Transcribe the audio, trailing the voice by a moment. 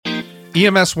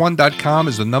EMS1.com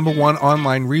is the #1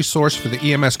 online resource for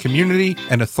the EMS community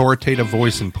and authoritative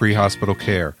voice in pre-hospital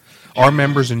care. Our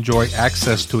members enjoy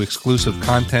access to exclusive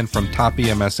content from top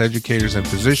EMS educators and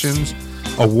physicians,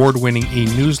 award-winning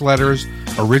e-newsletters,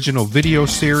 original video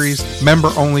series,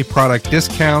 member-only product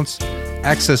discounts,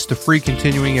 access to free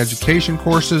continuing education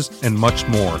courses, and much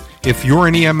more. If you're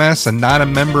an EMS and not a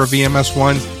member of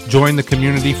EMS1, join the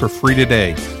community for free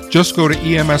today. Just go to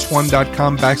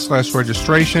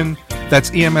EMS1.com/registration. That's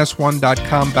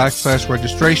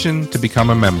EMS1.com/registration to become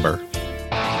a member.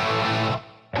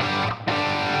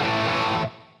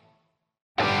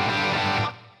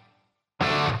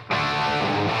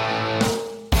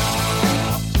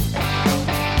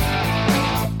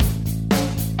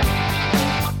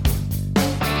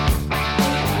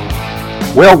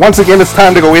 Well, once again, it's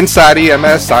time to go inside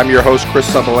EMS. I'm your host, Chris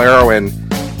Saballero, and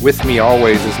with me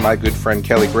always is my good friend,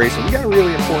 Kelly Grayson. We got a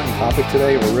really important topic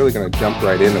today, and we're really going to jump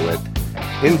right into it.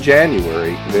 In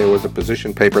January, there was a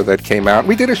position paper that came out.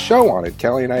 We did a show on it.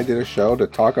 Kelly and I did a show to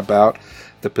talk about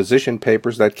the position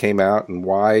papers that came out and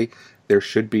why there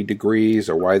should be degrees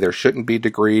or why there shouldn't be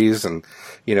degrees. And,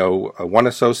 you know, one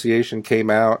association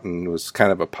came out and was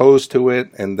kind of opposed to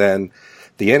it, and then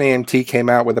the NAEMT came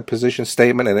out with a position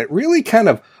statement, and it really kind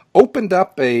of opened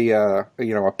up a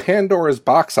Pandora's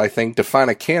box, I think, to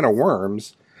find a can of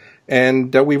worms.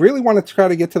 And we really want to try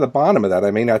to get to the bottom of that.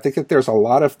 I mean, I think that there's a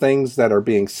lot of things that are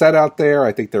being said out there.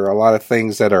 I think there are a lot of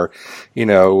things that are,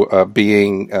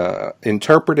 being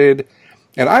interpreted.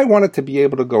 And I wanted to be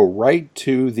able to go right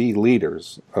to the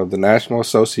leaders of the National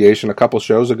Association. A couple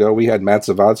shows ago, we had Matt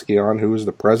Zavodsky on, who is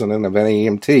the president of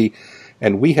NAEMT,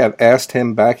 and we have asked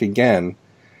him back again.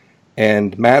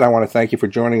 And Matt, I want to thank you for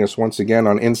joining us once again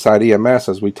on Inside EMS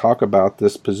as we talk about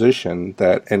this position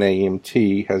that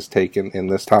NAEMT has taken in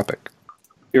this topic.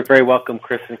 You're very welcome,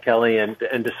 Chris and Kelly. And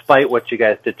despite what you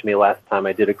guys did to me last time,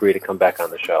 I did agree to come back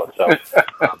on the show. So,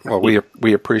 well,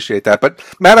 we appreciate that. But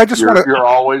Matt, I just want to. You're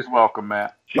always welcome,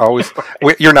 Matt. Always.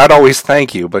 You're not always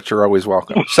thank you, but you're always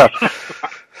welcome. So.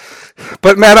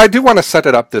 But, Matt, I do want to set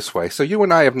it up this way. So you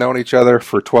and I have known each other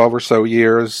for 12 or so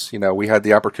years. You know, we had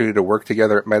the opportunity to work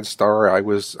together at MedStar.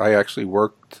 I actually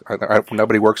worked,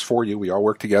 nobody works for you. We all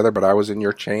work together, but I was in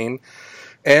your chain.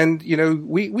 And, you know,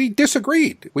 we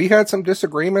disagreed. We had some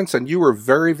disagreements, and you were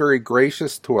very, very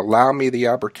gracious to allow me the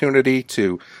opportunity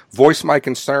to voice my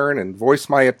concern and voice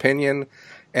my opinion.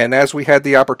 And as we had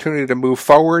the opportunity to move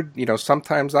forward, you know,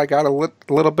 sometimes I got a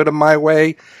little bit of my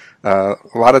way. A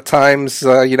lot of times,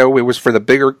 it was for the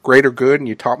bigger, greater good, and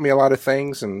you taught me a lot of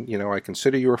things, and, you know, I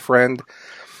consider you a friend.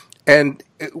 And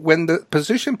when the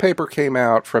position paper came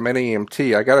out from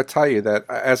NAEMT, I got to tell you that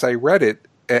as I read it,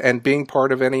 and being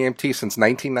part of NAEMT since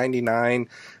 1999,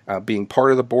 being part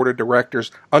of the board of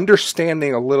directors,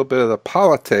 understanding a little bit of the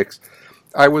politics,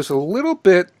 I was a little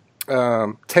bit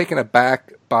taken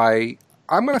aback by,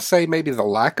 I'm going to say, maybe the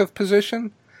lack of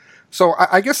position. So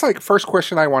I guess, like, first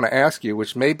question I want to ask you,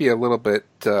 which may be a little bit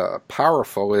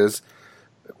powerful, is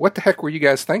what the heck were you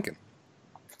guys thinking?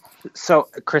 So,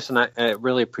 Chris and I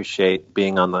really appreciate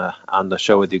being on the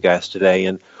show with you guys today.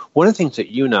 And one of the things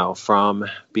that you know from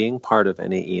being part of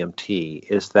NAEMT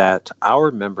is that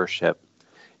our membership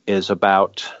is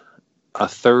about a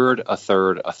third.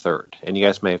 And you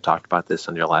guys may have talked about this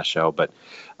on your last show, but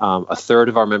a third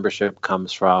of our membership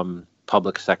comes from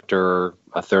public sector,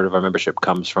 a third of our membership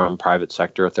comes from private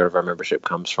sector, a third of our membership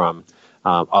comes from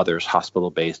others,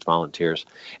 hospital-based volunteers.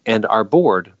 And our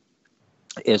board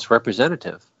is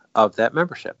representative of that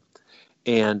membership.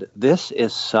 And this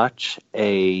is such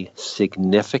a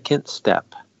significant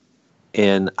step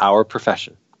in our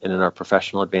profession and in our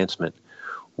professional advancement.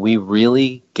 We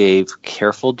really gave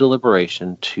careful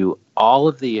deliberation to all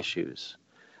of the issues,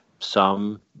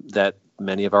 some that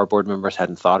many of our board members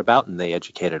hadn't thought about, and they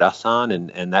educated us on.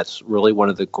 And that's really one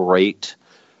of the great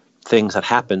things that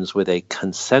happens with a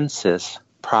consensus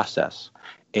process.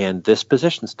 And this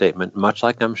position statement, much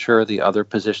like I'm sure the other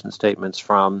position statements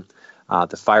from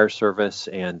the fire service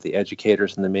and the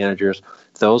educators and the managers,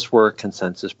 those were a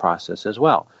consensus process as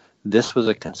well. This was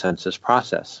a consensus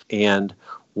process. And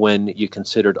when you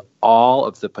considered all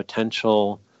of the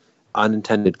potential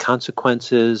unintended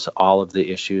consequences, all of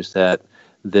the issues that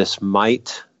this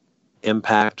might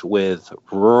impact with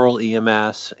rural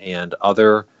EMS and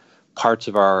other parts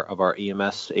of our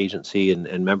EMS agency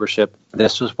and membership,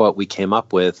 this was what we came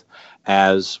up with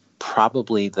as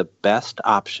probably the best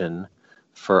option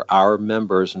for our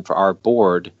members and for our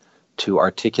board to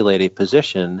articulate a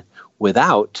position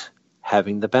without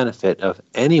having the benefit of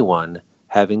anyone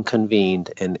having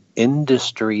convened an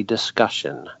industry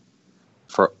discussion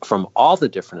from all the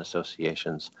different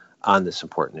associations on this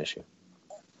important issue.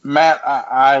 Matt,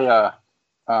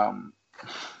 um,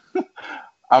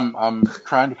 I'm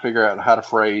trying to figure out how to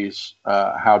phrase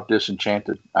how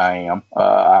disenchanted I am.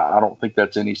 I don't think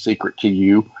that's any secret to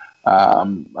you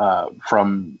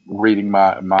from reading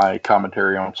my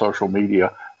commentary on social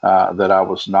media. That I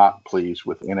was not pleased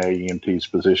with NAEMT's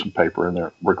position paper in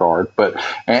that regard, but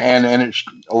and it's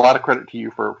a lot of credit to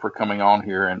you for coming on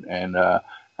here and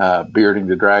bearding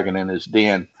the dragon in his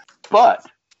den. But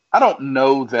I don't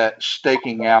know that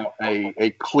staking out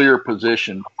a clear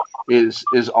position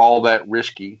is all that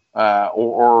risky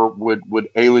or would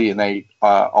alienate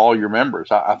all your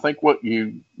members. I think what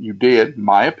you did, in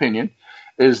my opinion,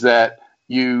 is that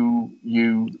you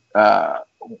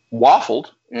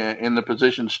waffled in the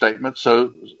position statement,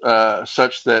 so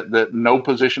such that no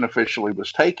position officially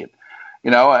was taken.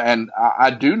 And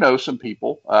I do know some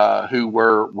people who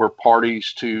were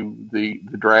parties to the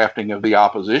drafting of the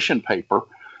opposition paper,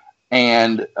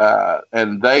 and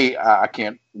they I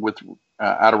can't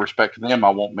out of respect to them,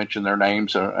 I won't mention their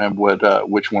names and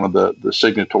which one of the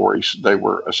signatories they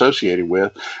were associated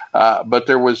with, but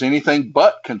there was anything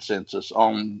but consensus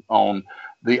on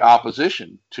the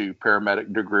opposition to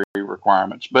paramedic degree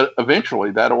requirements. But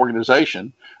eventually that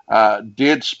organization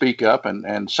did speak up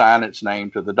and sign its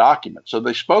name to the document. So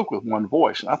they spoke with one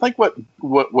voice. And I think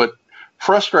what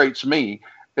frustrates me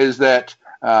is that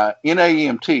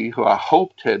NAEMT, who I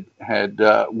hoped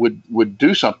would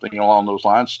do something along those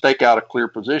lines, stake out a clear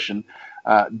position,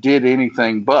 did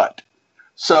anything but.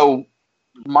 So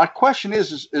my question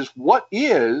is what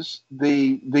is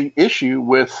the issue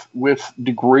with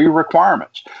degree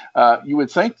requirements? You would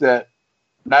think that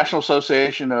National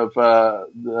Association of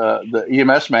the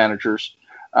EMS managers,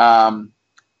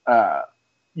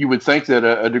 you would think that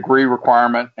a degree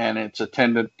requirement and its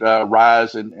attendant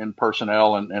rise in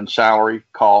personnel and salary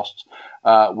costs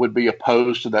would be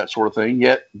opposed to that sort of thing,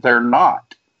 yet they're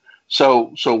not.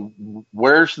 So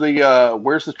where's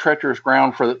the treacherous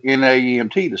ground for the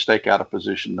NAEMT to stake out a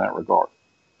position in that regard?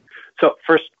 So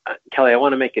first, Kelly, I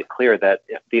want to make it clear that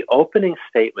if the opening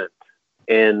statement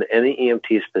in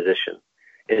NAEMT's position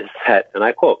is that, and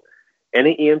I quote,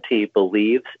 NAEMT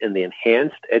believes in the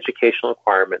enhanced educational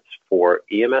requirements for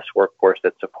EMS workforce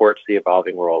that supports the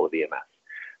evolving role of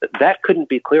EMS. That couldn't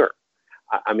be clearer.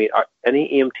 I mean,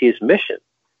 NAEMT's mission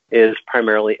is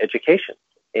primarily education.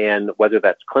 And whether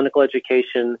that's clinical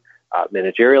education,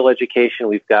 managerial education,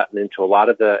 we've gotten into a lot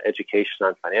of the education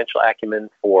on financial acumen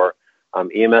for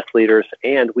EMS leaders.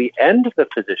 And we end the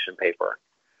position paper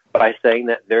by saying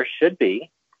that there should be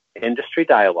industry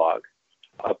dialogue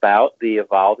about the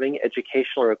evolving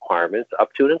educational requirements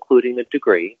up to and including a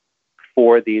degree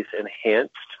for these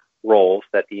enhanced roles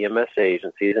that EMS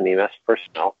agencies and EMS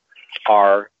personnel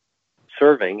are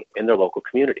serving in their local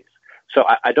communities. So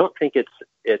I don't think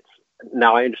it's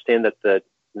now I understand that the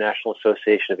National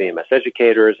Association of EMS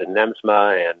Educators and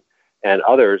NEMSMA and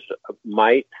others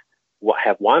might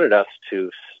have wanted us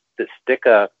to stick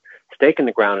a stake in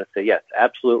the ground and say, yes,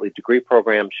 absolutely, degree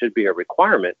programs should be a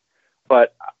requirement,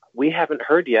 but we haven't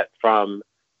heard yet from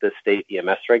the state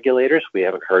EMS regulators. We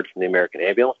haven't heard from the American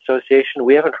Ambulance Association.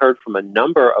 We haven't heard from a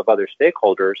number of other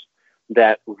stakeholders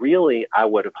that really I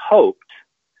would have hoped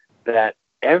that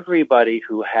everybody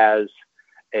who has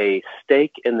a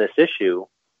stake in this issue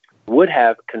would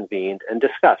have convened and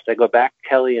discussed. I go back,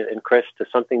 Kelly and Chris, to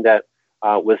something that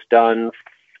was done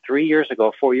 4 years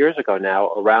ago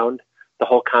now around the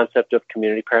whole concept of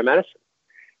community paramedicine.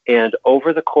 And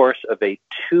over the course of a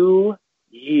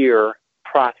 2-year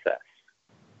process,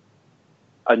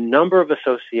 a number of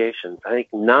associations, I think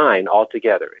 9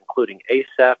 altogether, including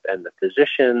ACEP and the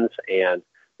physicians and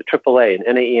the AAA and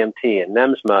NAEMT and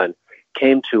NEMSMA,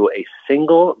 came to a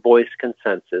single voice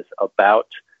consensus about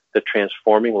the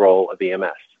transforming role of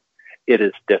EMS. It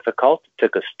is difficult. It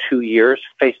took us 2 years,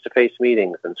 face-to-face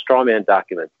meetings and straw man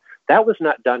documents. That was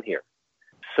not done here.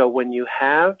 So when you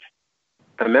have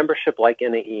a membership like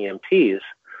NAEMT's,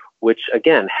 which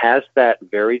again has that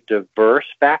very diverse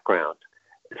background,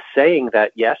 saying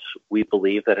that, yes, we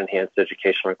believe that enhanced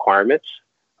educational requirements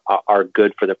are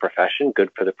good for the profession,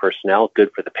 good for the personnel,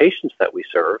 good for the patients that we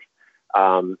serve.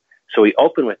 So we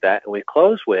open with that and we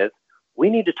close with, we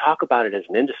need to talk about it as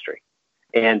an industry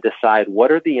and decide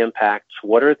what are the impacts,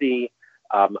 what are the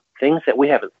things that we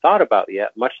haven't thought about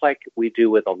yet, much like we do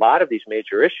with a lot of these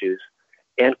major issues,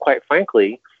 and quite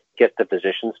frankly, get the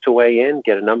physicians to weigh in,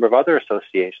 get a number of other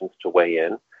associations to weigh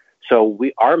in. So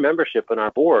our membership and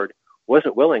our board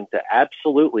wasn't willing to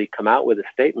absolutely come out with a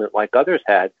statement like others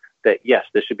had that, yes,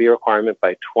 this should be a requirement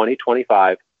by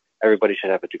 2025, everybody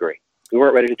should have a degree. We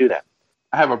weren't ready to do that.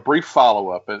 I have a brief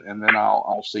follow-up, and then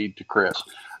I'll cede to Chris.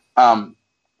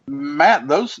 Matt,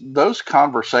 those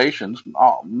conversations,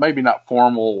 maybe not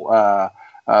formal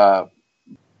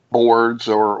boards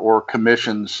or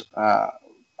commissions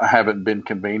haven't been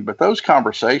convened, but those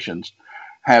conversations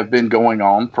have been going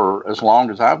on for as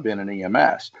long as I've been in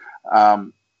EMS.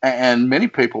 And many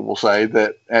people will say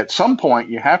that at some point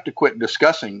you have to quit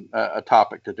discussing a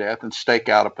topic to death and stake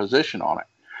out a position on it.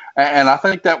 And I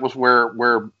think that was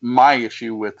where my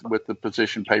issue with the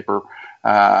position paper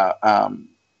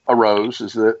arose,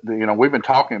 is that we've been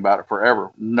talking about it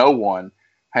forever. No one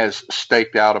has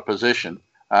staked out a position,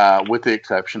 with the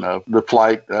exception of the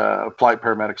Flight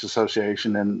Paramedics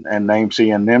Association and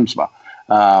NAEMT and NIMSMA,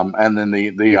 and then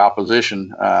the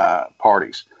opposition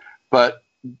parties. But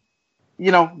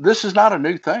this is not a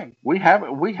new thing. We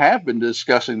have been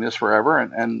discussing this forever,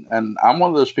 and I'm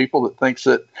one of those people that thinks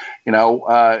that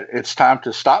it's time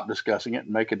to stop discussing it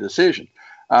and make a decision.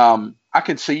 I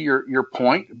can see your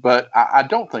point, but I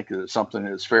don't think that it's something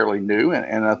that's fairly new,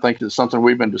 and I think it's something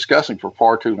we've been discussing for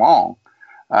far too long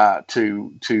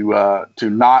to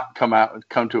not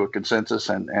come to a consensus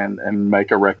and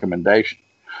make a recommendation.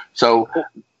 So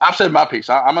I've said my piece.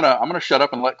 I'm gonna shut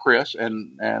up and let Chris,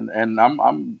 and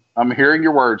I'm hearing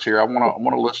your words here. I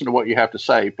want to listen to what you have to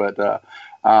say, but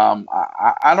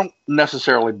I don't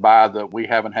necessarily buy that we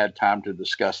haven't had time to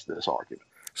discuss this argument.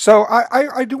 So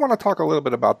I do want to talk a little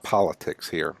bit about politics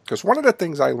here, because one of the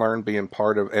things I learned being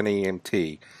part of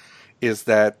NAEMT is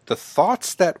that the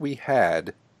thoughts that we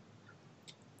had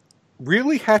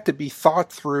really had to be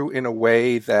thought through in a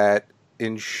way that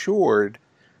ensured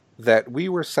that we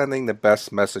were sending the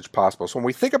best message possible. So when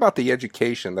we think about the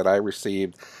education that I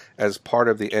received as part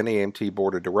of the NAEMT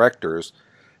Board of Directors,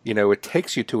 it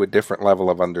takes you to a different level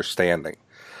of understanding.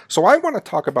 So I want to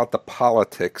talk about the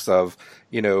politics of,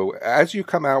 as you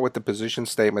come out with the position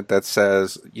statement that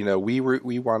says, we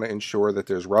want to ensure that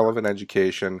there's relevant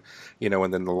education,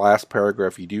 and then the last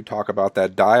paragraph you do talk about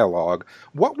that dialogue.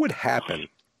 What would happen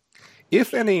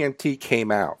if NAEMT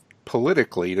came out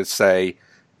politically to say,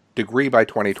 degree by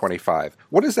 2025?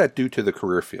 What does that do to the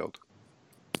career field?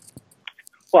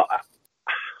 Well,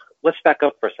 let's back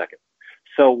up for a second.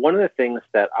 So one of the things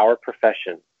that our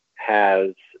profession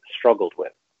has struggled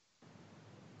with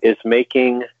is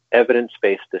making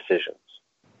evidence-based decisions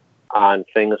on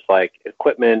things like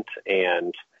equipment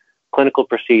and clinical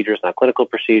procedures. Now, clinical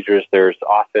procedures, there's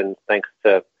often, thanks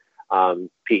to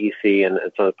PEC and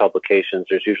some of the publications,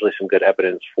 there's usually some good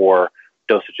evidence for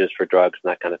dosages for drugs and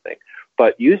that kind of thing.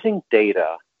 But using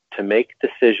data to make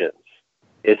decisions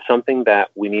is something that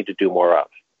we need to do more of.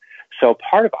 So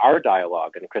part of our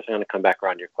dialogue, and Chris, I'm going to come back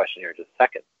around to your question here in just a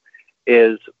second,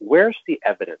 is where's the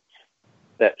evidence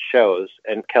that shows,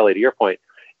 and Kelly, to your point,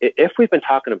 if we've been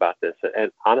talking about this,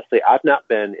 and honestly, I've not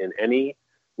been in any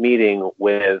meeting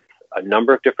with a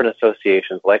number of different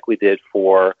associations like we did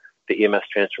for the EMS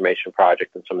Transformation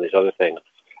Project and some of these other things,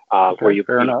 where you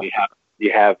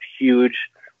have huge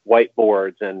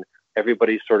whiteboards and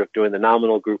everybody's sort of doing the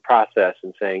nominal group process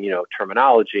and saying,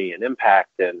 terminology and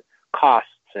impact and costs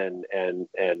and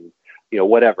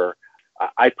whatever.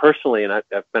 I personally, and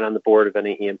I've been on the board of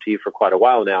NAEMT for quite a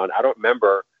while now, and I don't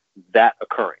remember that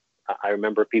occurring. I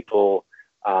remember people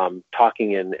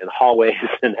talking in hallways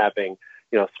and having,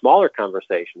 smaller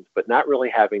conversations, but not really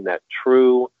having that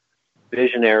true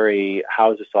visionary,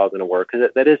 how is this all going to work? Because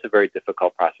that is a very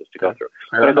difficult process to go through.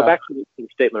 But I go back to the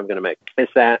statement I'm going to make, is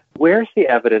that where's the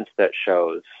evidence that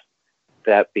shows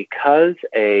that because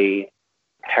a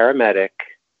paramedic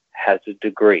has a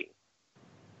degree,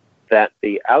 that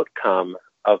the outcome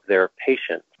of their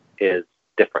patient is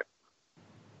different?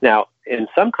 Now, in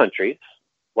some countries,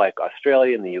 like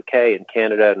Australia and the UK and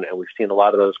Canada, and we've seen a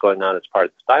lot of those going on as part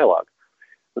of this dialogue,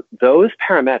 those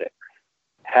paramedics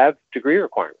have degree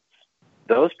requirements.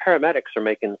 Those paramedics are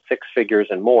making six figures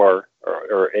and more,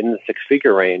 or in the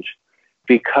six-figure range,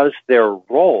 because their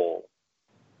role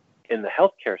in the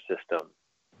healthcare system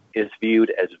is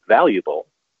viewed as valuable.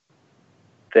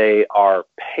 They are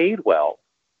paid well,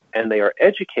 and they are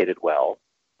educated well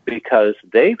because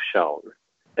they've shown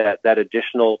that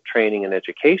additional training and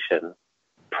education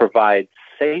provides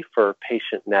safer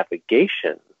patient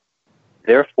navigation,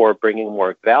 therefore bringing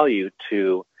more value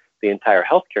to the entire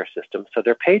healthcare system, so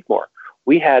they're paid more.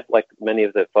 We had, like many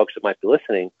of the folks that might be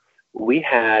listening, we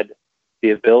had the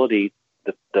ability,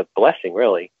 the blessing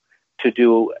really, to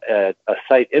do a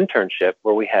site internship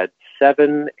where we had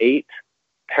 7-8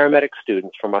 paramedic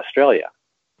students from Australia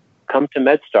come to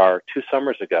MedStar 2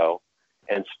 summers ago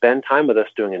and spend time with us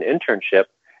doing an internship.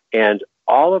 And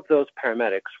all of those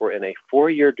paramedics were in a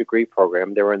 4-year degree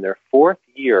program. They were in their 4th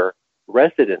year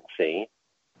residency,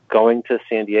 going to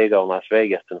San Diego and Las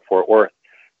Vegas and Fort Worth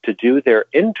to do their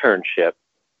internship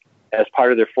as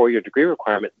part of their 4-year degree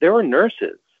requirement, there were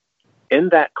nurses in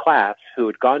that class who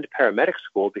had gone to paramedic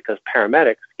school because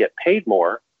paramedics get paid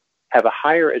more, have a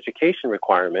higher education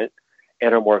requirement,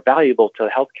 and are more valuable to the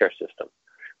healthcare system.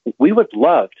 We would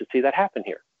love to see that happen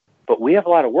here, but we have a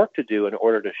lot of work to do in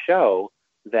order to show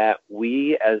that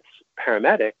we as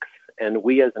paramedics and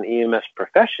we as an EMS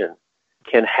profession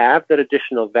can have that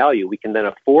additional value. We can then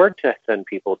afford to send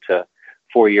people to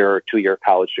 4-year or 2-year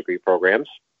college degree programs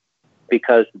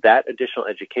because that additional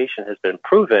education has been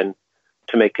proven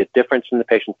to make a difference in the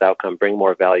patient's outcome, bring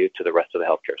more value to the rest of the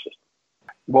healthcare system.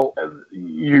 Well,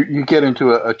 you get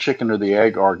into a chicken or the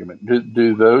egg argument.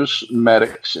 Do those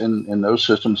medics in those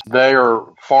systems, they are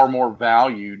far more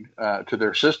valued to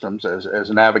their systems as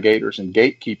navigators and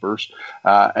gatekeepers,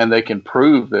 and they can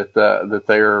prove that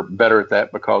they are better at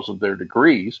that because of their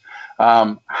degrees.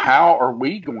 How are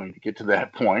we going to get to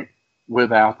that point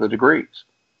without the degrees?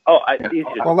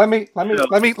 Well, let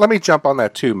me jump on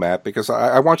that too, Matt, because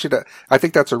I want you to. I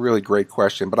think that's a really great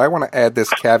question, but I want to add this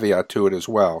caveat to it as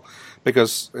well,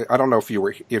 because I don't know if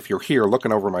you're here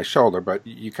looking over my shoulder, but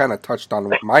you kind of touched on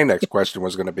what my next question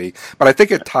was going to be, but I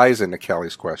think it ties into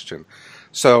Kelly's question.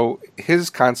 So his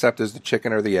concept is the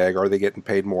chicken or the egg. Are they getting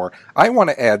paid more? I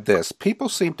want to add this. People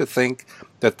seem to think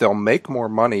that they'll make more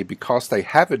money because they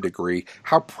have a degree.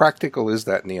 How practical is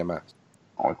that in EMS?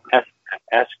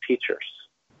 Ask teachers.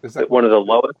 Is that one of the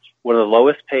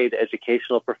lowest paid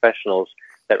educational professionals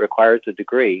that requires a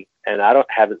degree? And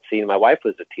haven't seen. My wife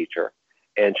was a teacher,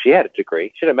 and she had a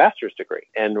degree. She had a master's degree,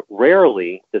 and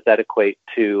rarely does that equate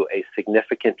to a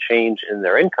significant change in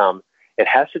their income. It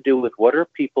has to do with what are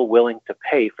people willing to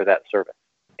pay for that service.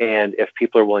 And if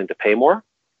people are willing to pay more,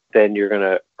 then you're going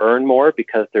to earn more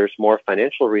because there's more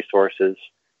financial resources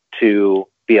to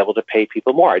be able to pay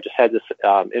people more. I just had this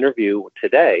interview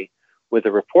today with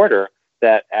a reporter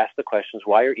that asked the questions,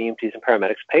 why are EMTs and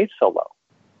paramedics paid so low?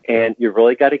 And you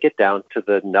really got to get down to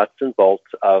the nuts and bolts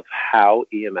of how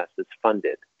EMS is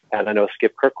funded. And I know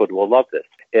Skip Kirkwood will love this.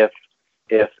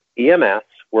 If EMS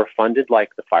were funded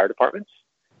like the fire departments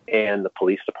and the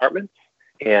police departments,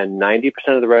 and 90%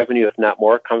 of the revenue, if not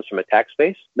more, comes from a tax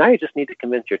base, now you just need to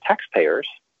convince your taxpayers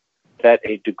that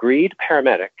a degreed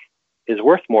paramedic is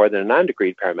worth more than a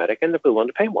non-degreed paramedic, and they'll be willing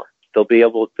to pay more.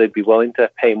 They'd be willing to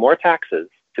pay more taxes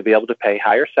to be able to pay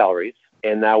higher salaries,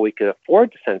 and now we could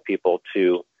afford to send people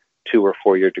to 2 or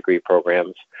 4-year degree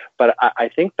programs. But I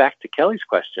think back to Kelly's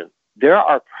question, there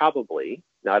are probably,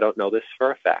 now I don't know this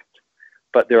for a fact,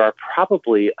 but there are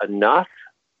probably enough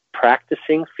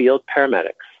practicing field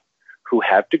paramedics who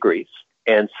have degrees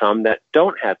and some that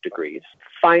don't have degrees.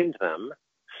 Find them,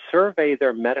 survey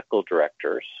their medical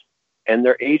directors and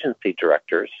their agency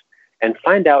directors, and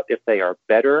find out if they are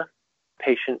better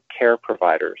patient care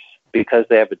providers because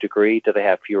they have a degree. Do they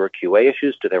have fewer QA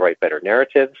issues? Do they write better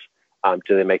narratives?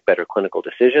 Do they make better clinical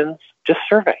decisions? Just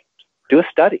survey. Do a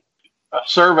study. A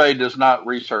survey does not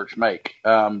research make.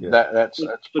 That's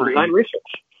pretty... Design research.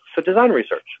 So design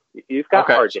research. You've got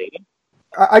hard data.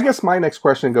 I guess my next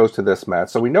question goes to this, Matt.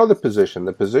 So we know the position.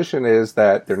 The position is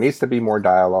that there needs to be more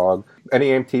dialogue.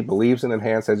 NAEMT believes in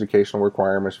enhanced educational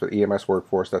requirements for the EMS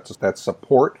workforce that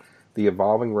support the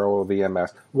evolving role of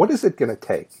EMS. What is it going to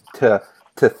take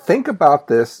to think about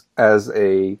this as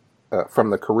from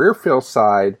the career field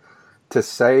side, to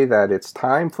say that it's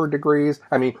time for degrees?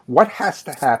 I mean, what has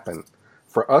to happen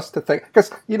for us to think?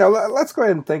 Because, let's go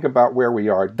ahead and think about where we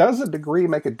are. Does a degree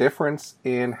make a difference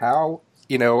in how,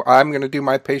 I'm going to do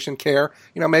my patient care?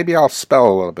 Maybe I'll spell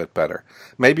a little bit better.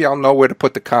 Maybe I'll know where to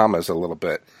put the commas a little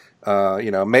bit.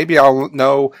 Maybe I'll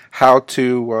know how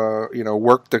to,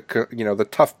 work the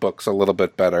tough books a little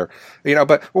bit better.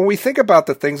 But when we think about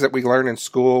the things that we learn in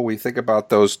school, we think about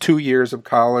those 2 years of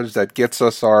college that gets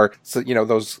us our,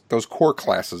 those core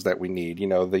classes that we need,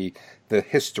 the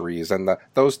histories and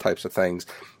those types of things.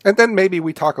 And then maybe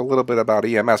we talk a little bit about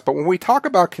EMS. But when we talk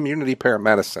about community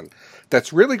paramedicine,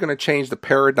 that's really going to change the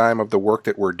paradigm of the work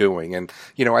that we're doing. And,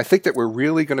 I think that we're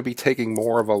really going to be taking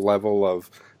more of a level of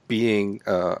being,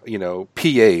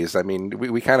 PAs. I mean,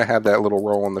 we kind of have that little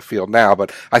role in the field now,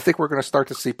 but I think we're going to start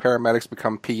to see paramedics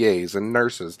become PAs and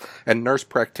nurses and nurse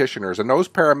practitioners. And those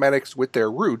paramedics with their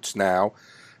roots now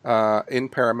in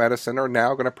paramedicine are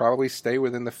now going to probably stay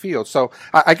within the field. So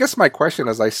I guess my question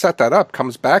as I set that up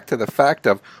comes back to the fact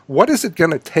of what is it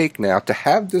going to take now to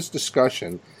have this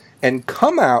discussion and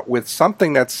come out with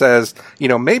something that says,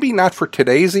 maybe not for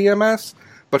today's EMS,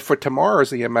 but for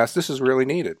tomorrow's EMS, this is really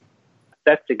needed.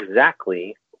 That's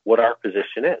exactly what our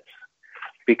position is.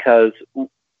 Because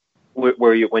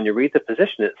when you read the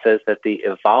position, it says that the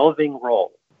evolving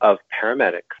role of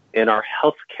paramedics in our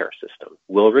healthcare system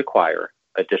will require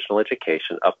additional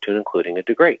education up to and including a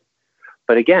degree.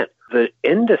 But again, the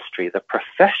industry, the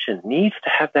profession needs to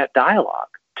have that dialogue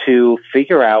to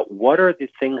figure out what are the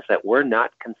things that we're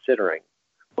not considering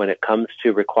when it comes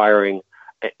to requiring.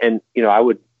 And, I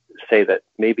would say that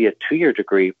maybe a 2-year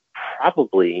degree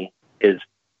probably is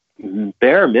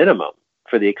bare minimum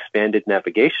for the expanded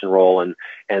navigation role and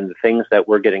the things that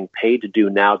we're getting paid to do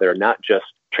now that are not just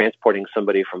transporting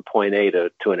somebody from point A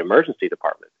to an emergency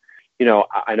department.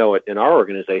 I know in our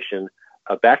organization,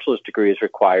 a bachelor's degree is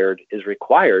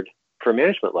required for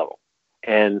management level,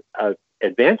 and an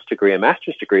advanced degree, a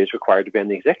master's degree, is required to be on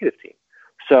the executive team.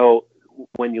 So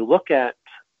when you look at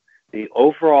the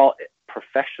overall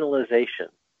professionalization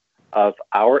of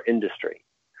our industry,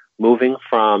 moving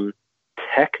from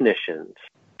technicians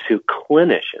to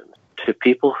clinicians to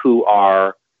people who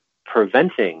are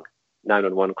preventing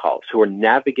 911 calls, who are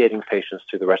navigating patients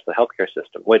through the rest of the healthcare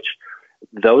system, which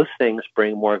those things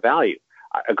bring more value.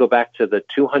 I go back to the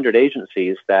 200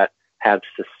 agencies that have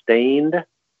sustained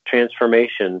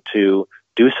transformation to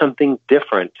do something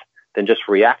different than just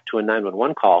react to a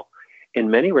 911 call.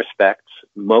 In many respects,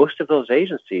 most of those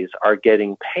agencies are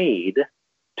getting paid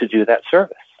to do that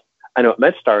service. I know at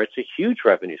MedStar, it's a huge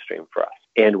revenue stream for us,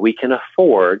 and we can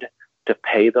afford to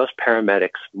pay those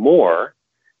paramedics more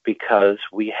because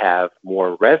we have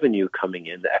more revenue coming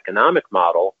in. The economic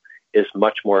model is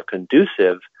much more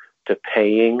conducive to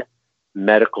paying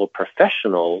medical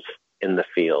professionals in the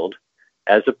field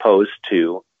as opposed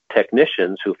to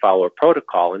technicians who follow a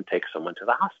protocol and take someone to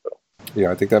the hospital. Yeah,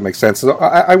 I think that makes sense. So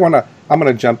I'm going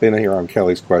to jump in here on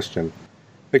Kelly's question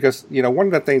because, one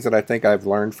of the things that I think I've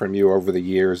learned from you over the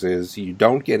years is you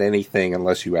don't get anything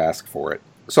unless you ask for it.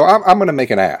 So I'm going to make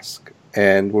an ask.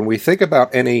 And when we think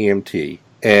about NAEMT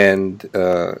and,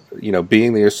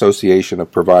 being the association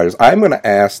of providers, I'm going to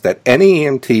ask that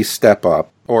NAEMT step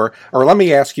up or let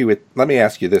me ask you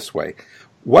this way.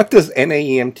 What does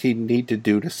NAEMT need to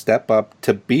do to step up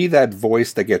to be that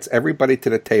voice that gets everybody to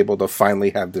the table to finally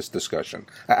have this discussion?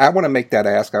 I want to make that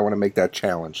ask. I want to make that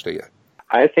challenge to you.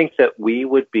 I think that we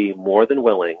would be more than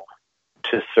willing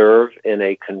to serve in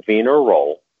a convener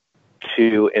role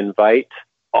to invite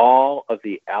all of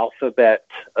the alphabet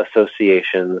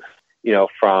associations,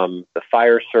 from the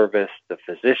fire service, the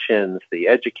physicians, the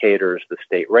educators, the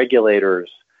state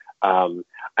regulators, and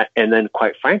then,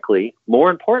 quite frankly, more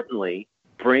importantly,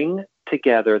 bring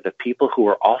together the people who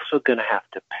are also going to have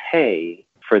to pay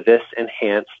for this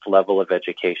enhanced level of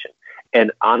education.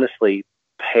 And honestly,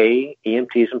 pay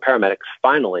EMTs and paramedics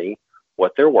finally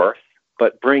what they're worth,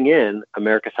 but bring in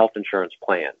America's health insurance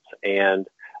plans and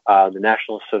the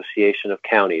National Association of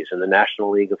Counties and the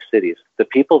National League of Cities, the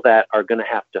people that are going to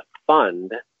have to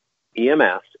fund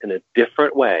EMS in a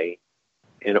different way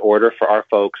in order for our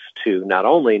folks to not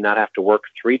only not have to work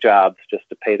 3 jobs just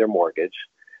to pay their mortgage,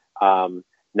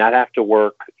 not have to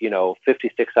work,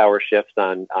 56-hour shifts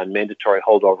on mandatory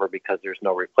holdover because there's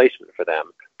no replacement for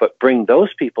them, but bring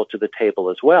those people to the table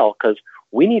as well, because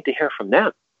we need to hear from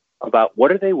them about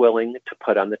what are they willing to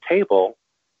put on the table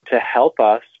to help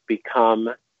us become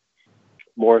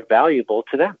more valuable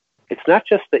to them. It's not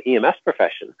just the EMS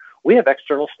profession. We have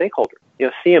external stakeholders.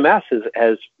 CMS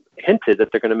has hinted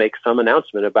that they're going to make some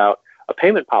announcement about a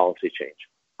payment policy change.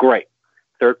 Great.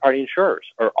 Third-party insurers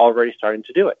are already starting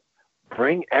to do it.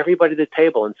 Bring everybody to the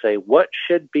table and say, what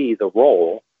should be the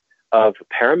role of a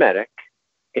paramedic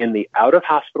in the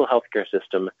out-of-hospital healthcare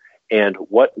system, and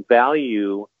what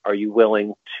value are you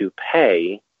willing to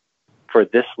pay for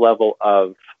this level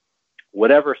of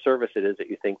whatever service it is that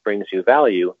you think brings you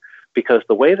value? Because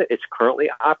the way that it's currently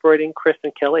operating, Chris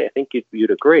and Kelly, I think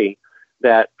you'd agree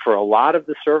that for a lot of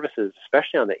the services,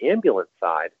 especially on the ambulance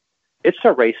side, it's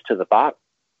a race to the bottom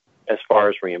as far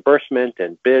as reimbursement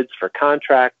and bids for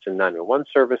contracts and 911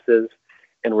 services.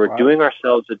 And we're doing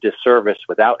ourselves a disservice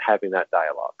without having that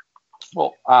dialogue.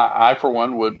 Well, I for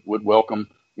one, would welcome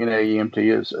NAEMT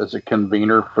as a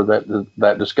convener for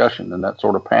that discussion and that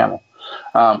sort of panel.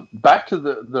 Back to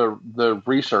the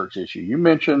research issue. You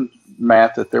mentioned,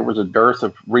 Matt, that there was a dearth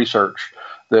of research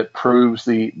that proves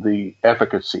the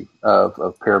efficacy of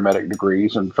paramedic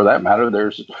degrees, and for that matter,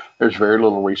 there's very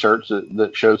little research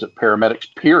that shows that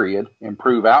paramedics, period,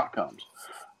 improve outcomes.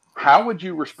 How would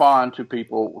you respond to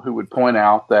people who would point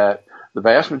out that the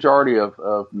vast majority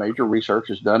of major research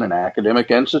is done in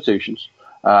academic institutions,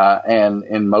 and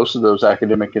in most of those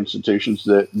academic institutions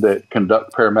that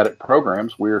conduct paramedic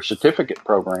programs, we are certificate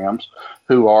programs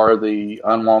who are the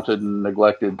unwanted and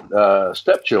neglected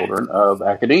stepchildren of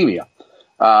academia.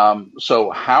 So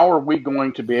how are we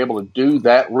going to be able to do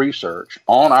that research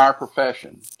on our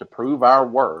profession to prove our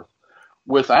worth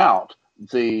without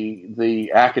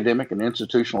the academic and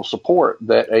institutional support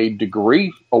that a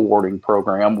degree awarding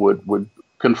program would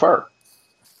confer.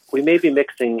 We may be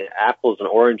mixing apples and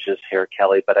oranges here,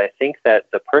 Kelly, but I think that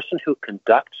the person who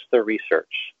conducts the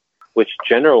research, which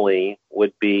generally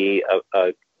would be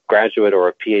a graduate or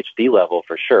a PhD level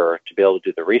for sure to be able to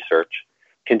do the research,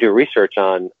 can do research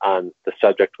on the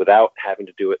subject without having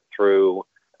to do it through,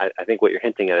 I think what you're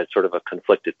hinting at is sort of a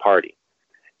conflicted party.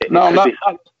 Not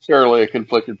necessarily a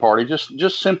conflicted party,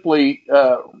 just simply,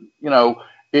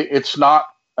 it's not,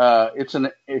 it's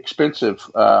an expensive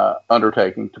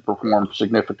undertaking to perform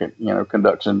significant,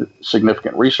 conduct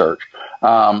significant research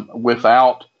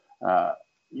without,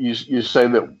 you say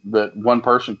that one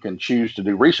person can choose to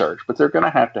do research, but they're going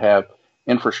to have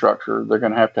infrastructure. They're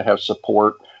going to have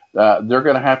support. They're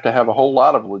going to have a whole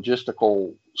lot of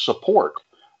logistical support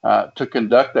to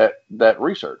conduct that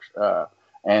research.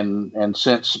 And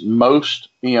since most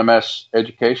EMS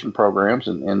education programs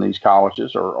in these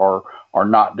colleges are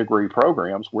not degree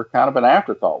programs, we're kind of an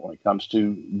afterthought when it comes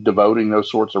to devoting those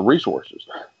sorts of resources.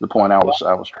 The point I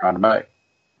was trying to make.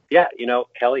 Yeah,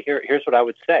 Kelly, here's what I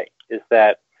would say is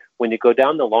that when you go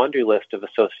down the laundry list of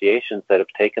associations that have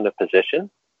taken a position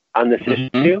on this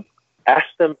issue, ask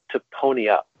them to pony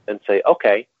up and say,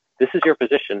 okay, this is your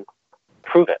position,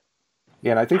 prove it.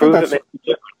 Yeah, and I think prove that's it makes a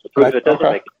difference. Prove it doesn't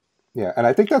make it. Yeah, and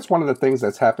I think that's one of the things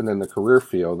that's happened in the career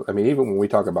field. I mean, even when we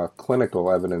talk about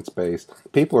clinical evidence-based,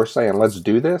 people are saying, let's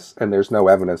do this, and there's no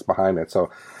evidence behind it.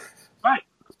 So, right.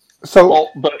 So,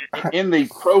 but in the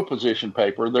pro position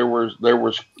paper, there was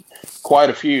quite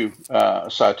a few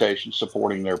citations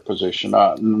supporting their position.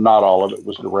 Not all of it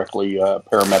was directly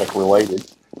paramedic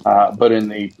related, but in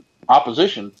the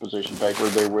opposition position paper,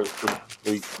 there was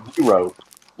zero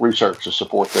research to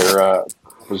support their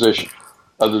position,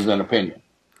 other than opinion.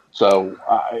 So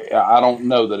I don't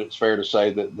know that it's fair to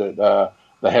say that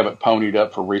they haven't ponied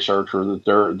up for research or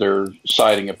that they're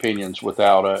citing opinions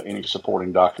without any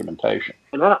supporting documentation.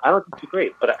 And I don't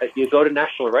disagree, but you go to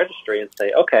National Registry and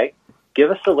say, okay,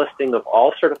 give us a listing of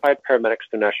all certified paramedics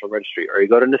through National Registry, or you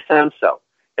go to NAEMT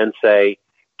and say,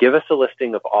 give us a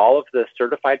listing of all of the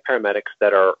certified paramedics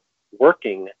that are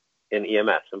working in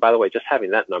EMS. And by the way, just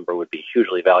having that number would be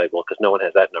hugely valuable because no one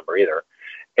has that number either.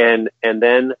 And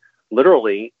then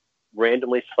literally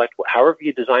randomly select, however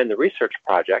you design the research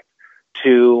project,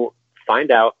 to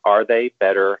find out, are they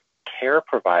better care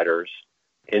providers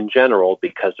in general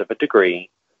because of a degree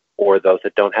or those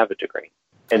that don't have a degree?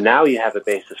 And now you have a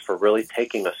basis for really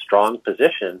taking a strong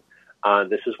position on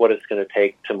this is what it's going to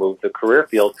take to move the career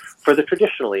field for the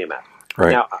traditional EMS.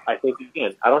 Right. Now, I think,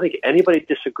 again, I don't think anybody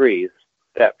disagrees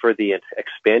that for the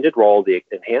expanded role, the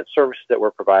enhanced services that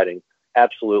we're providing,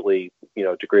 absolutely,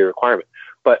 degree requirement.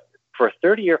 But for a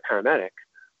 30-year paramedic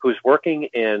who's working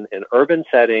in an urban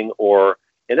setting or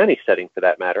in any setting for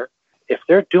that matter, if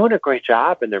they're doing a great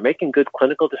job and they're making good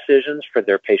clinical decisions for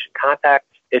their patient contact,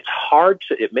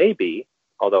 it may be,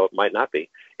 although it might not be,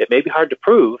 it may be hard to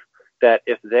prove that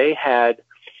if they had,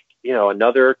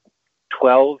 another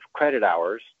 12 credit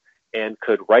hours and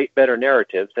could write better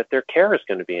narratives, that their care is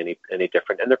going to be any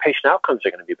different and their patient outcomes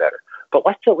are going to be better. But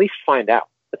let's at least find out.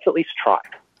 Let's at least try.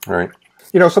 Right.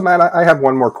 So Matt, I have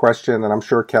one more question, and I'm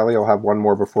sure Kelly will have one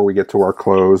more before we get to our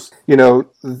close.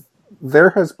 There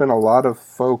has been a lot of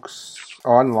folks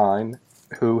online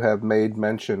who have made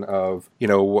mention of,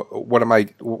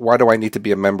 why do I need to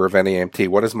be a member of NAEMT?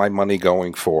 What is my money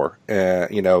going for?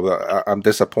 I'm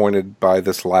disappointed by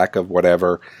this lack of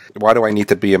whatever. Why do I need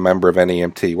to be a member of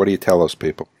NAEMT? What do you tell those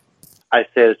people? I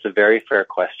say it's a very fair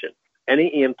question.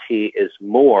 NAEMT is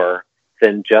more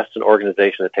than just an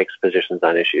organization that takes positions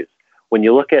on issues. When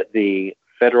you look at the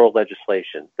federal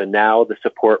legislation, the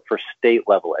support for state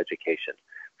level education,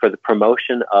 for the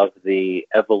promotion of the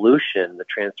evolution, the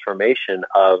transformation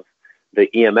of the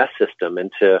EMS system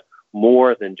into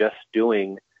more than just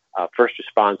doing first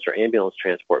response or ambulance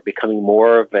transport, becoming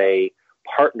more of a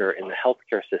partner in the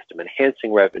healthcare system,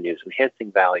 enhancing revenues,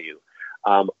 enhancing value,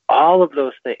 all of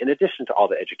those things, in addition to all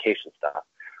the education stuff,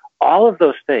 all of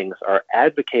those things are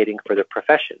advocating for the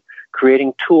profession,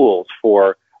 creating tools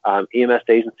for EMS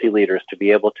agency leaders to be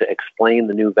able to explain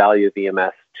the new value of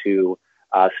EMS to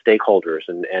stakeholders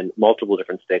and multiple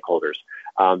different stakeholders.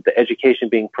 The education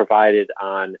being provided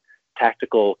on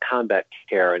tactical combat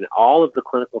care and all of the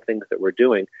clinical things that we're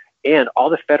doing and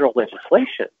all the federal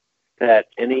legislation that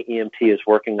NAEMT is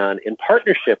working on in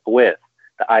partnership with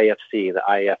the IFC, the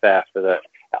IFF,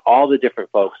 all the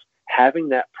different folks, having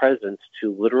that presence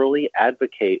to literally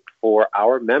advocate for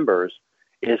our members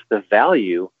is the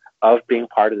value of being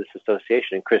part of this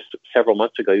association. And Chris, several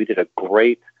months ago, you did a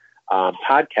great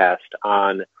podcast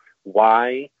on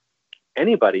why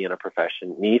anybody in a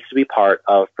profession needs to be part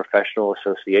of professional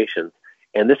associations.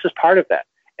 And this is part of that.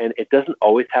 and it doesn't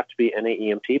always have to be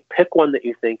NAEMT. Pick one that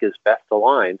you think is best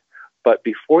aligned. But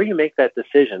before you make that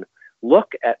decision,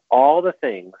 look at all the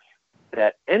things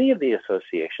that any of the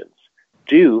associations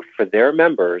do for their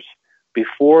members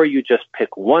before you just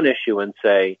pick one issue and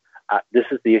say, this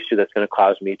is the issue that's going to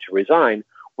cause me to resign,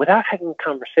 without having a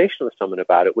conversation with someone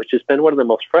about it, which has been one of the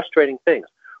most frustrating things.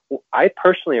 I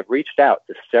personally have reached out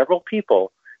to several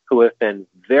people who have been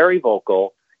very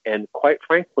vocal and, quite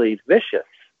frankly, vicious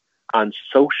on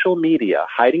social media,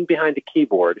 hiding behind a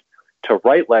keyboard to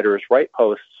write letters, write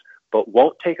posts, but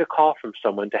won't take a call from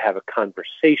someone to have a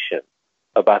conversation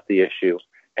about the issue.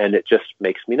 And it just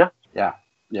makes me nuts. Yeah.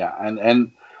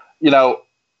 And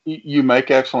you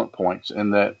make excellent points,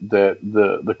 and that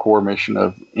the core mission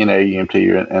of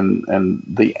NAEMT and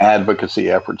the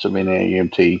advocacy efforts of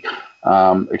NAEMT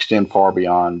extend far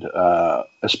beyond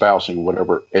espousing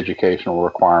whatever educational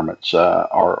requirements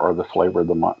are the flavor of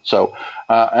the month. So,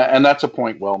 and that's a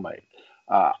point well made.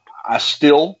 I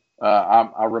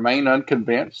remain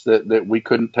unconvinced that we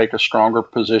couldn't take a stronger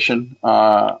position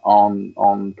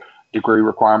on degree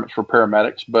requirements for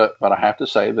paramedics, but I have to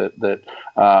say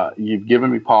that you've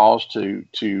given me pause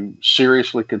to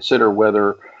seriously consider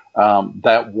whether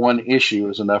that one issue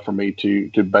is enough for me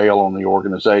to bail on the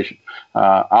organization.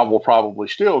 I will probably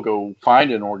still go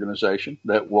find an organization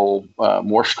that will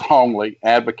more strongly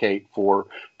advocate for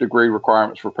degree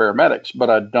requirements for paramedics, but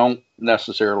I don't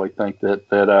necessarily think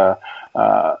that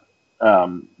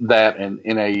and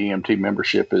NAEMT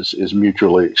membership is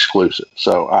mutually exclusive.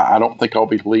 So I don't think I'll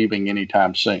be leaving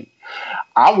anytime soon.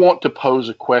 I want to pose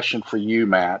a question for you,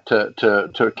 Matt,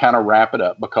 to kind of wrap it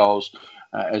up, because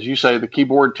as you say, the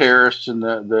keyboard terrorists and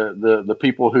the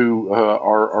people who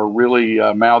are really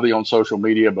mouthy on social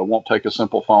media but won't take a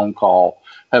simple phone call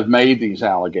have made these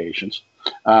allegations.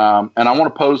 And I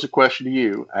want to pose a question to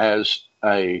you as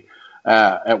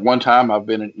at one time, I've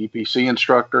been an EPC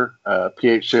instructor, a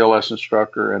PHCLS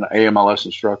instructor, and an AMLS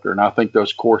instructor, and I think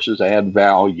those courses add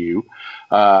value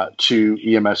to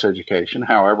EMS education.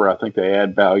 However, I think they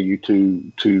add value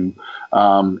to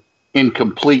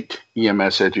incomplete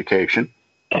EMS education.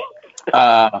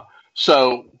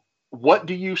 So what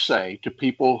do you say to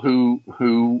people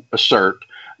who assert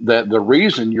that the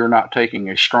reason you're not taking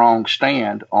a strong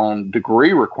stand on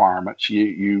degree requirements,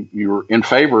 you're in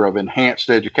favor of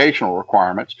enhanced educational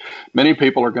requirements? Many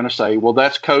people are going to say, well,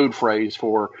 that's code phrase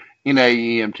for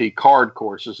NAEMT card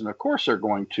courses. And of course, they're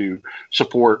going to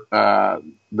support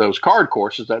those card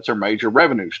courses. That's their major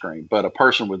revenue stream. But a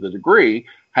person with a degree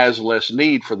has less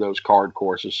need for those card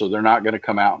courses, so they're not going to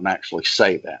come out and actually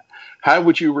say that. How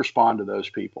would you respond to those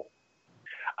people?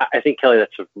 I think, Kelly,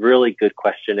 that's a really good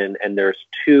question, and there's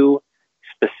two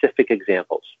specific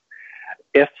examples.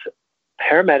 If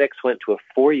paramedics went to a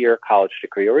 4-year college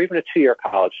degree or even a 2-year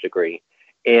college degree,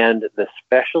 and the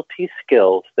specialty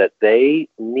skills that they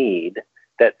need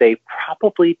that they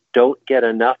probably don't get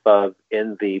enough of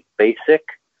in the basic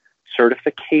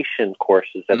certification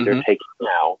courses that they're taking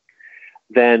now,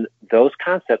 then those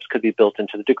concepts could be built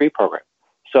into the degree program.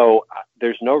 So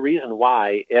there's no reason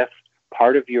why, if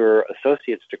part of your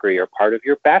associate's degree or part of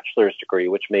your bachelor's degree,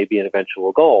 which may be an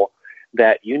eventual goal,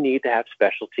 that you need to have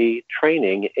specialty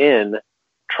training in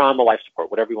trauma life support,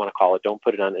 whatever you want to call it. Don't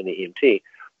put it on any EMT,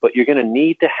 but you're going to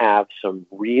need to have some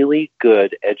really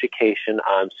good education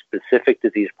on specific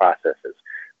disease processes,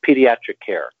 pediatric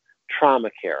care, trauma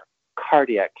care,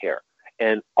 cardiac care,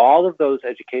 and all of those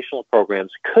educational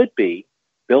programs could be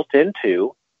built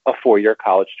into a 4-year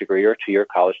college degree or 2-year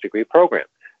college degree program,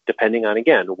 depending on,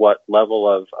 again, what level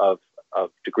of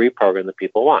degree program that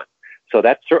people want. So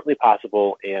that's certainly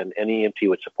possible, and NEMT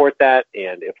would support that.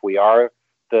 And if we are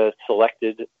the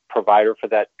selected provider for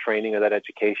that training or that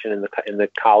education in the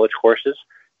college courses,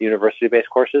 university-based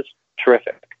courses,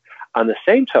 terrific. On the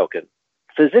same token,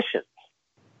 physicians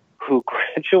who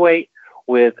graduate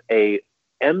with a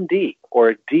MD or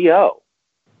a DO,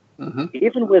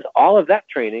 even with all of that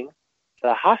training,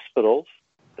 the hospitals,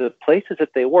 the places that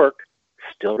they work,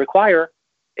 still require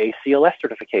ACLS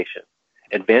certification,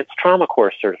 advanced trauma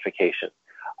course certification.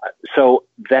 So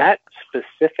that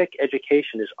specific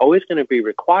education is always going to be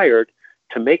required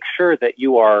to make sure that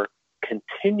you are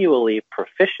continually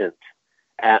proficient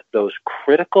at those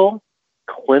critical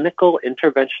clinical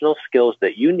interventional skills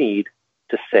that you need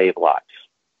to save lives.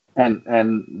 And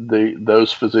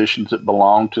those physicians that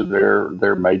belong to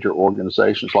their major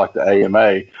organizations like the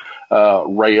AMA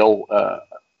rail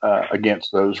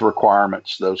against those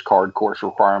requirements, those card course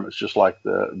requirements, just like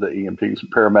the EMTs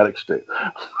and paramedics do.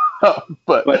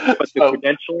 but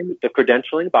the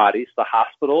credentialing bodies, the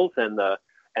hospitals and the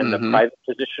private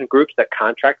physician groups that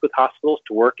contract with hospitals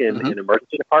to work in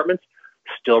emergency departments,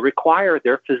 still require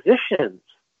their physicians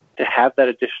to have that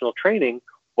additional training.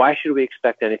 Why should we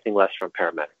expect anything less from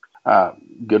paramedics?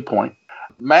 Good point.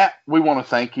 Matt, we want to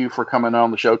thank you for coming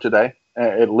on the show today.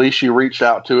 At least you reached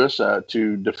out to us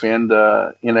to defend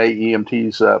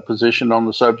NAEMT's position on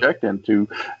the subject and to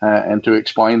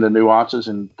explain the nuances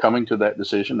in coming to that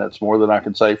decision. That's more than I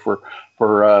can say for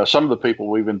some of the people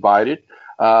we've invited.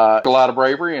 A lot of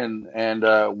bravery,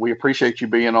 and we appreciate you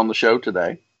being on the show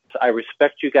today. I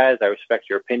respect you guys. I respect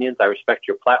your opinions. I respect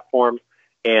your platform.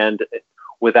 And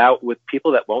with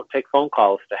people that won't take phone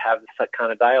calls, to have this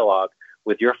kind of dialogue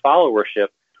with your followership,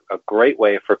 a great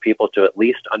way for people to at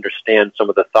least understand some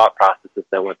of the thought processes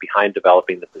that went behind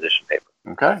developing the position paper.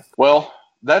 Okay. Well,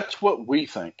 that's what we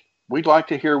think. We'd like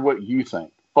to hear what you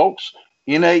think. Folks,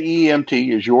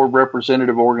 NAEMT is your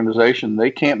representative organization.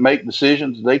 They can't make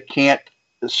decisions. They can't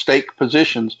stake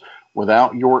positions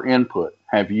without your input.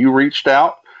 Have you reached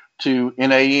out to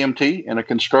NAEMT in a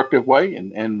constructive way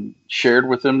and shared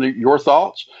with them your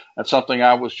thoughts? That's something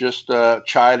I was just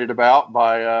chided about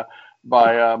by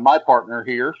my partner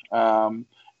here,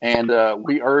 and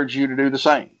we urge you to do the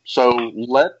same. So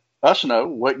let us know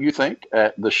what you think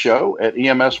at the show at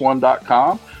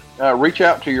EMS1.com. Reach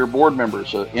out to your board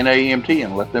members at NAEMT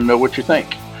and let them know what you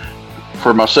think.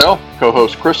 For myself,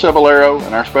 co-host Chris Cevallero,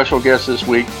 and our special guest this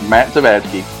week, Matt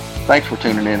Zavadsky, thanks for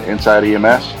tuning in Inside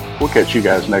EMS. We'll catch you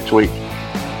guys next week.